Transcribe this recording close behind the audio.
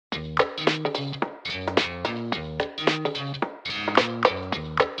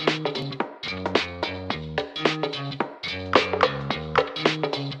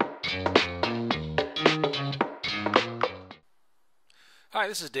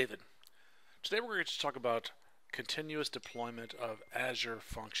This is David. Today we're going to talk about continuous deployment of Azure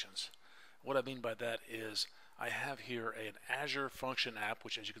functions. What I mean by that is I have here an Azure function app,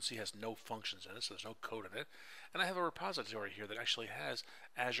 which as you can see has no functions in it, so there's no code in it. And I have a repository here that actually has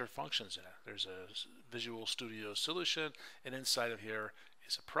Azure functions in it. There's a Visual Studio solution, and inside of here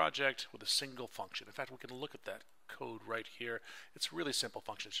is a project with a single function. In fact, we can look at that code right here. It's a really simple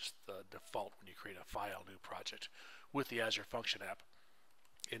function. It's just the default when you create a file new project with the Azure function app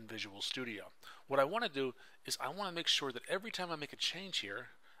in Visual Studio. What I want to do is I want to make sure that every time I make a change here,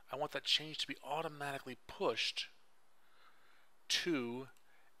 I want that change to be automatically pushed to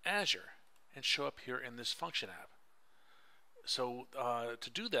Azure and show up here in this function app. So to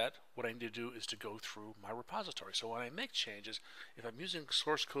do that, what I need to do is to go through my repository. So when I make changes, if I'm using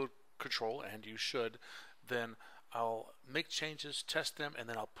source code control, and you should, then I'll make changes, test them, and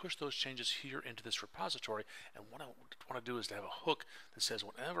then I'll push those changes here into this repository. And what I want to do is to have a hook that says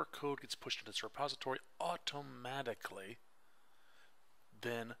whenever code gets pushed into this repository, automatically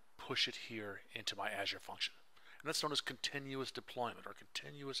then push it here into my Azure function. And that's known as continuous deployment or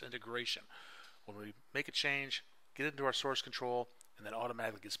continuous integration. When we make a change, get into our source control, and then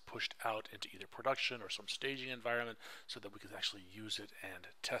automatically gets pushed out into either production or some staging environment so that we can actually use it and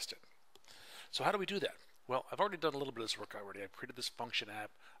test it. So how do we do that? Well, I've already done a little bit of this work already. I've created this function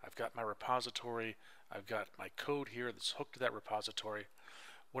app. I've got my repository. I've got my code here that's hooked to that repository.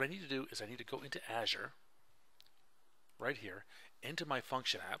 What I need to do is I need to go into Azure, right here, into my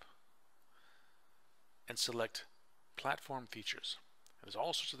function app, and select Platform Features. And there's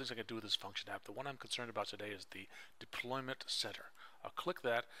all sorts of things I can do with this function app. The one I'm concerned about today is the Deployment Center. I'll click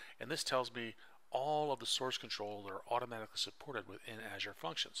that, and this tells me all of the source control that are automatically supported within Azure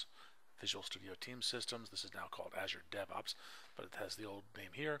functions. Visual Studio Team Systems, this is now called Azure DevOps, but it has the old name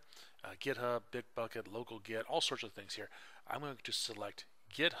here. GitHub, Bitbucket, Local Git, all sorts of things here. I'm going to select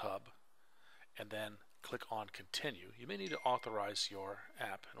GitHub and then click on Continue. You may need to authorize your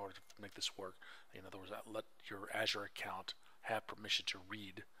app in order to make this work. In other words, let your Azure account have permission to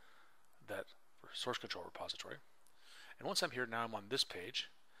read that source control repository. And once I'm here, now I'm on this page,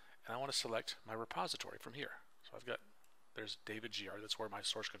 and I want to select my repository from here. So there's David GR, that's where my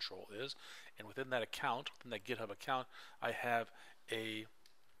source control is, and within that account, within that GitHub account, I have a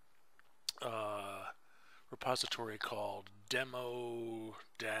repository called demo-azure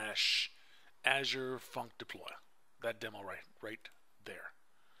func deploy. That demo right there.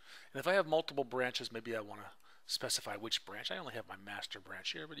 And if I have multiple branches, maybe I want to specify which branch. I only have my master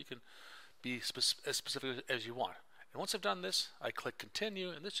branch here, but you can be as specific as you want. And once I've done this, I click Continue,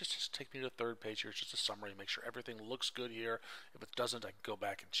 and this just takes me to the third page here. It's just a summary, make sure everything looks good here. If it doesn't, I can go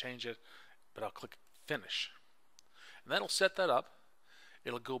back and change it, but I'll click Finish. And that'll set that up.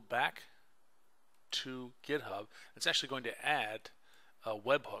 It'll go back to GitHub. It's actually going to add a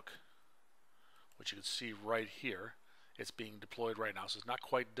webhook, which you can see right here. It's being deployed right now, so it's not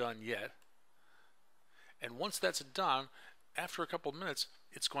quite done yet. And once that's done, after a couple of minutes,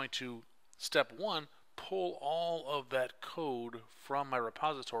 it's going to, step one, pull all of that code from my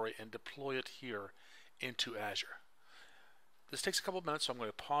repository and deploy it here into Azure. This takes a couple of minutes, so I'm going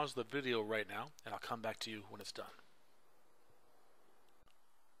to pause the video right now, and I'll come back to you when it's done.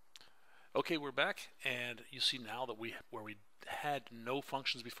 Okay, we're back, and you see now that where we had no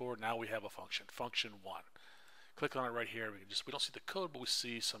functions before, now we have a function, function 1. Click on it right here. We don't see the code, but we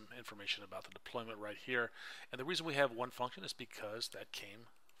see some information about the deployment right here. And the reason we have one function is because that came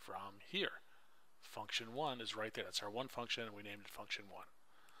from here. Function 1 is right there. That's our one function, and we named it function 1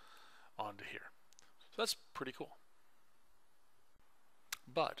 onto here. So that's pretty cool.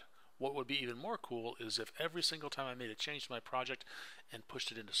 But what would be even more cool is if every single time I made a change to my project and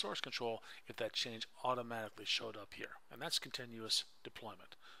pushed it into source control, if that change automatically showed up here. And that's continuous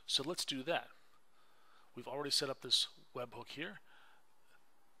deployment. So let's do that. We've already set up this webhook here,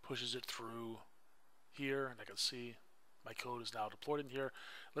 pushes it through here, and I can see my code is now deployed in here.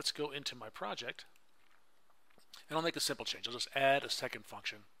 Let's go into my project, and I'll make a simple change. I'll just add a second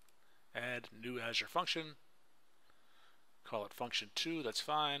function. Add new Azure function. Call it function 2, that's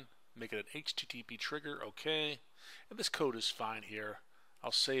fine. Make it an HTTP trigger, okay. And this code is fine here.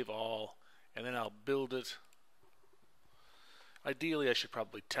 I'll save all, and then I'll build it. Ideally, I should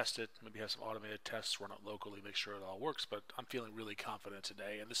probably test it, maybe have some automated tests, run it locally, make sure it all works, but I'm feeling really confident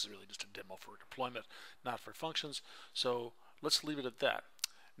today, and this is really just a demo for deployment, not for functions, so let's leave it at that.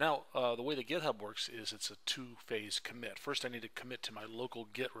 Now, the way the GitHub works is it's a two-phase commit. First, I need to commit to my local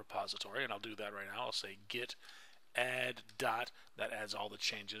Git repository, and I'll do that right now. I'll say git add dot, that adds all the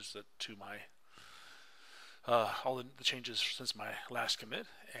changes to my all the changes since my last commit,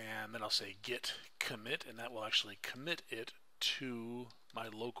 and then I'll say git commit, and that will actually commit it to my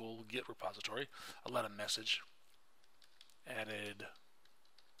local Git repository. I'll add a message. Added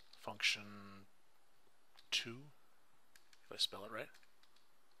function 2, if I spell it right.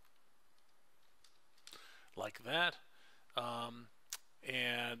 Like that.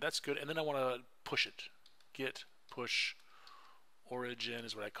 And that's good. And then I want to push it. Git push origin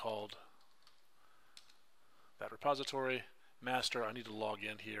is what I called that repository. Master, I need to log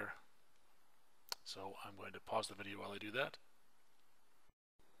in here. So I'm going to pause the video while I do that.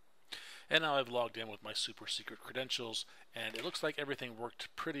 And now I've logged in with my super secret credentials, and it looks like everything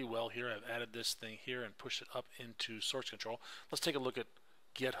worked pretty well here. I've added this thing here and pushed it up into source control. Let's take a look at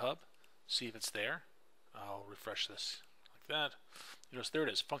GitHub, see if it's there. I'll refresh this like that. You notice there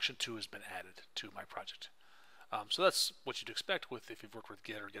it is. Function 2 has been added to my project. So that's what you'd expect with if you've worked with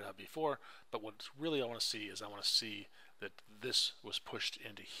Git or GitHub before. But what really I want to see is I want to see that this was pushed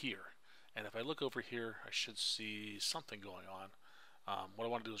into here. And if I look over here, I should see something going on. What I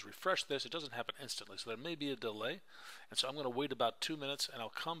want to do is refresh this. It doesn't happen instantly, so there may be a delay. And so I'm going to wait about 2 minutes, and I'll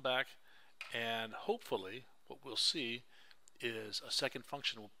come back, and hopefully what we'll see is a second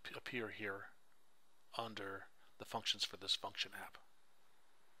function will appear here under the functions for this function app.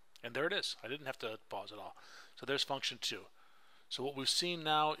 And there it is. I didn't have to pause at all. So there's function 2. So what we've seen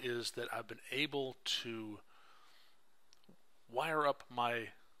now is that I've been able to wire up my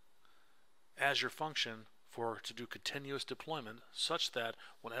Azure function to do continuous deployment, such that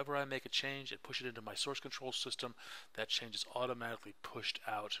whenever I make a change and push it into my source control system, that change is automatically pushed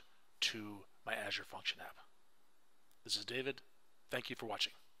out to my Azure function app. This is David. Thank you for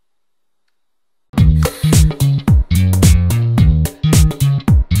watching.